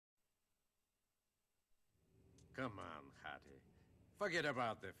come on, Hattie. Forget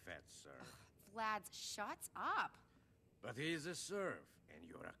about the fat serf. Vlad, shut up. But he's a serf, and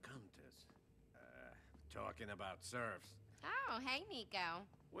you're a countess. Talking about serfs. Oh, hey, Nico.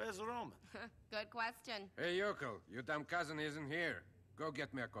 Where's Roman? Good question. Hey, Yokel, your damn cousin isn't here. Go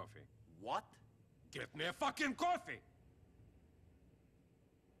get me a coffee. What? Get me a fucking coffee!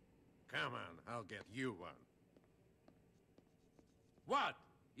 Come on, I'll get you one. What?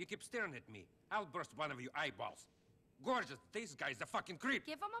 You keep staring at me. I'll burst one of your eyeballs. Gorgeous, this guy's a fucking creep.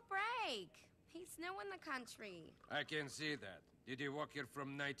 Give him a break. He's new in the country. I can see that. Did he walk here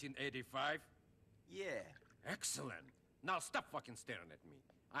from 1985? Yeah. Excellent. Now stop fucking staring at me.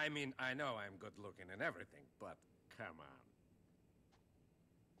 I mean, I know I'm good looking and everything, but come on.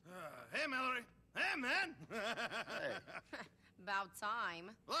 Hey, Mallory. Hey, man. Hey. About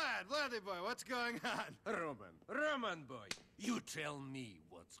time. Vladdy boy, what's going on? Roman boy, you tell me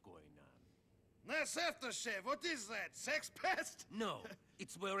what's going on. Nice aftershave. What is that? Sex pest? No,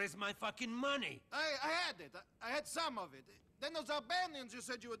 it's where is my fucking money? I had it. I had some of it. Then those Albanians you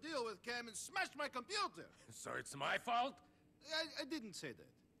said you would deal with came and smashed my computer. So it's my fault? I didn't say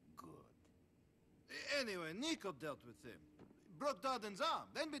that. Good. Anyway, Nico dealt with him. Broke Darden's arm.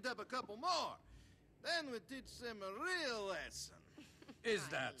 Then beat up a couple more. Then we teach them a real lesson. Is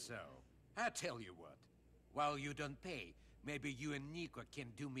that so? I tell you what. While you don't pay, maybe you and Nico can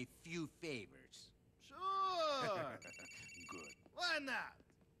do me few favors. Sure. Good. Why not?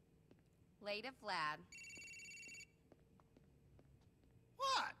 Later, Vlad.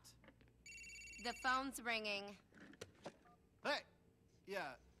 What? The phone's ringing. Hey.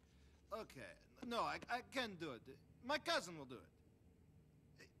 Yeah. Okay. No, I can't do it. My cousin will do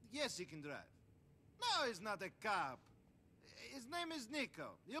it. Yes, he can drive. No, he's not a cop. His name is Nico.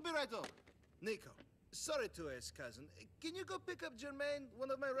 You'll be right over. Nico, sorry to ask, cousin. Can you go pick up Jermaine, one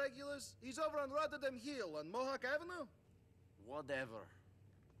of my regulars? He's over on Rotterdam Hill on Mohawk Avenue. Whatever.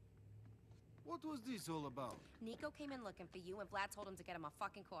 What was this all about? Nico came in looking for you, and Vlad told him to get him a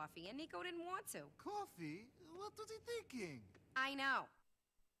fucking coffee, and Nico didn't want to. Coffee? What was he thinking? I know.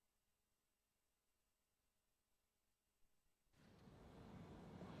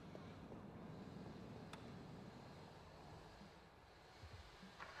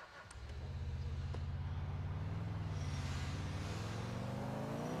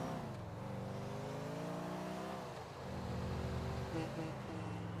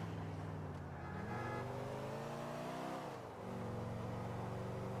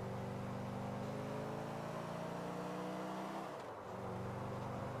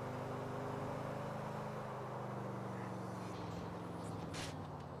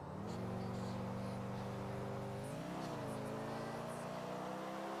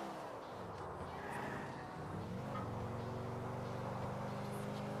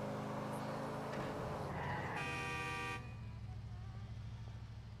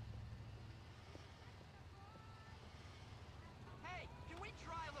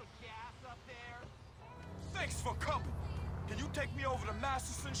 Thanks for coming. Can you take me over to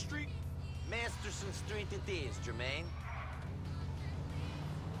Masterson Street? Masterson Street it is, Jermaine.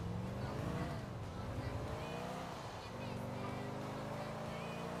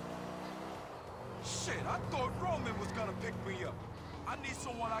 Shit, I thought Roman was gonna pick me up. I need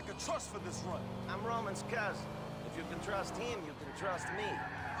someone I can trust for this run. I'm Roman's cousin. If you can trust him, you can trust me.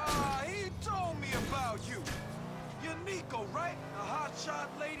 He told me about you. You're Nico, right? A hotshot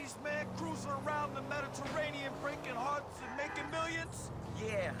ladies man cruising around the Mediterranean breaking hearts and making millions?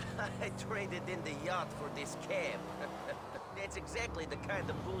 Yeah, I traded in the yacht for this cab. That's exactly the kind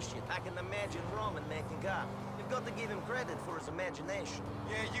of bullshit I can imagine Roman making up. You've got to give him credit for his imagination.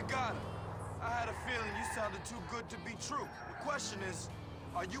 Yeah, you got it. I had a feeling you sounded too good to be true. The question is,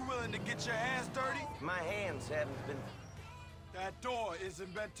 are you willing to get your hands dirty? My hands haven't been... That door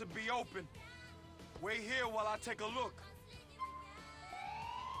isn't meant to be open. Wait here while I take a look.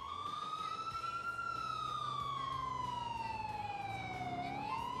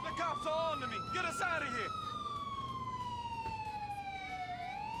 The cops are on to me. Get us out of here.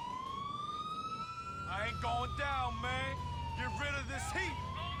 I ain't going down, man. Get rid of this heat.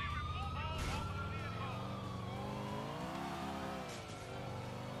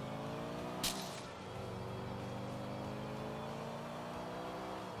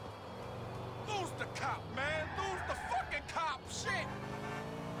 Lose the cop, man! Lose the fucking cop! Shit!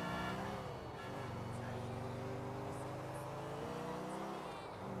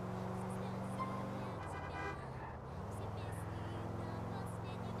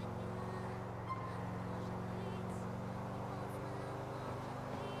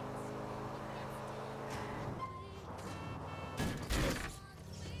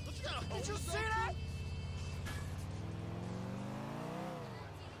 Did you see that?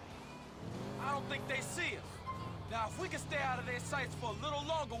 think they see us. Now, if we can stay out of their sights for a little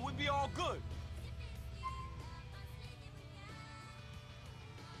longer, we'll be all good.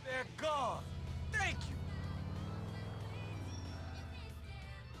 They're gone. Thank you.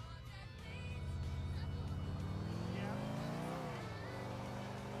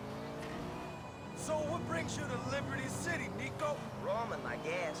 So what brings you to Liberty City, Nico? Roman, I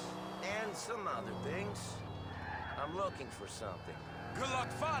guess. And some other things. I'm looking for something. Good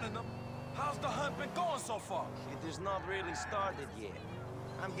luck finding them. How's the hunt been going so far? It has not really started yet.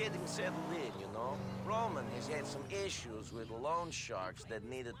 I'm getting settled in, you know. Roman has had some issues with loan sharks that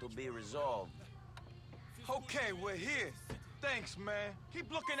needed to be resolved. Okay, we're here. Thanks, man.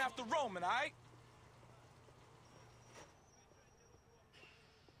 Keep looking after Roman, all right?